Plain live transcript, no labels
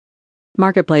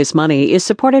Marketplace Money is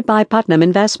supported by Putnam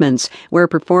Investments, where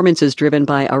performance is driven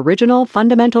by original,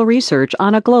 fundamental research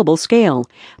on a global scale.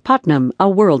 Putnam, a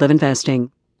world of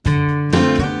investing.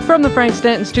 From the Frank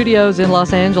Stanton Studios in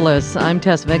Los Angeles, I'm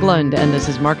Tess Vigland, and this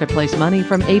is Marketplace Money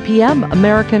from APM,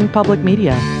 American Public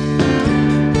Media.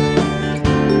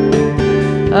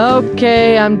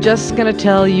 Okay, I'm just going to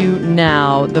tell you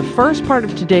now, the first part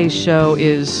of today's show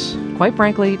is, quite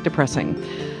frankly, depressing.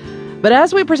 But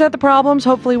as we present the problems,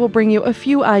 hopefully we'll bring you a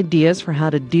few ideas for how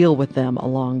to deal with them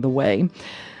along the way.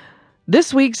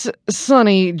 This week's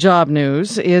sunny job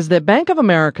news is that Bank of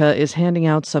America is handing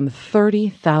out some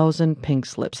 30,000 pink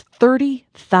slips.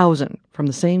 30,000 from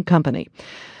the same company.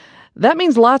 That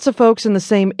means lots of folks in the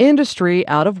same industry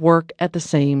out of work at the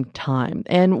same time.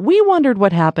 And we wondered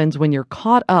what happens when you're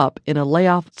caught up in a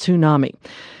layoff tsunami.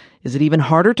 Is it even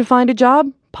harder to find a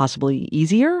job? Possibly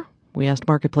easier? We asked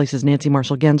Marketplace's Nancy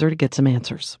Marshall-Genzer to get some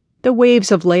answers. The waves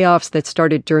of layoffs that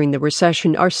started during the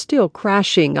recession are still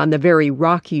crashing on the very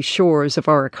rocky shores of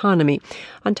our economy.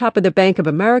 On top of the Bank of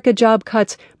America job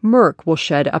cuts, Merck will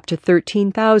shed up to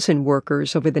 13,000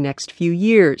 workers over the next few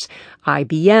years.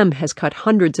 IBM has cut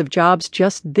hundreds of jobs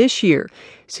just this year.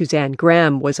 Suzanne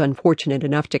Graham was unfortunate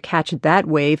enough to catch that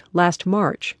wave last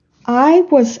March. I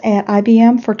was at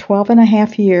IBM for 12 and a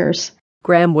half years.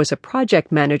 Graham was a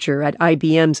project manager at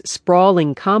IBM's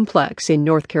sprawling complex in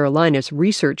North Carolina's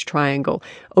Research Triangle,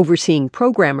 overseeing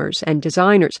programmers and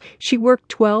designers. She worked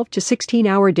 12 to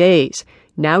 16-hour days.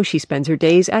 Now she spends her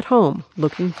days at home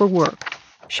looking for work,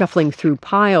 shuffling through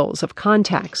piles of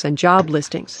contacts and job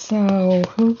listings. So,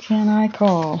 who can I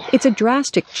call? It's a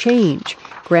drastic change.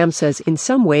 Graham says in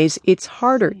some ways it's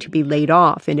harder to be laid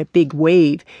off in a big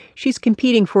wave. She's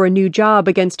competing for a new job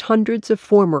against hundreds of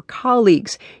former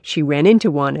colleagues. She ran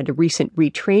into one at a recent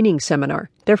retraining seminar.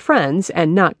 They're friends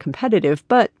and not competitive,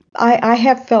 but I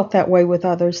have felt that way with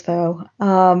others, though,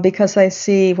 because I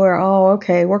see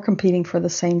we're competing for the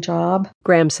same job.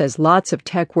 Graham says lots of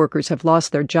tech workers have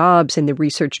lost their jobs in the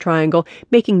Research Triangle,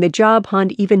 making the job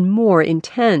hunt even more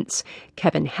intense.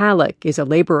 Kevin Halleck is a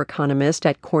labor economist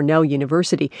at Cornell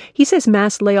University. He says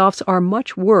mass layoffs are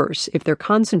much worse if they're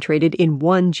concentrated in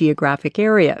one geographic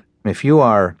area. If you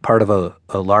are part of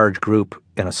a large group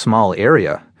in a small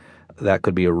area, that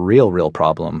could be a real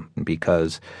problem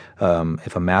because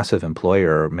if a massive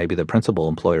employer, maybe the principal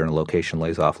employer in a location,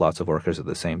 lays off lots of workers at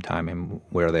the same time,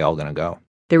 where are they all going to go?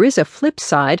 There is a flip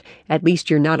side. At least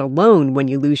you're not alone when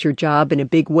you lose your job in a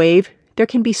big wave. There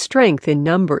can be strength in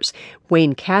numbers.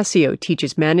 Wayne Cassio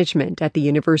teaches management at the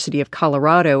University of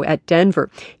Colorado at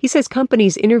Denver. He says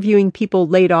companies interviewing people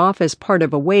laid off as part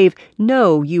of a wave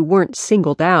know you weren't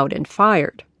singled out and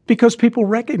fired. Because people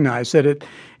recognize that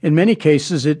in many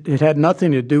cases, it had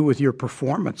nothing to do with your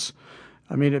performance.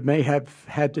 I mean, it may have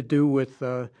had to do with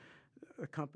a company.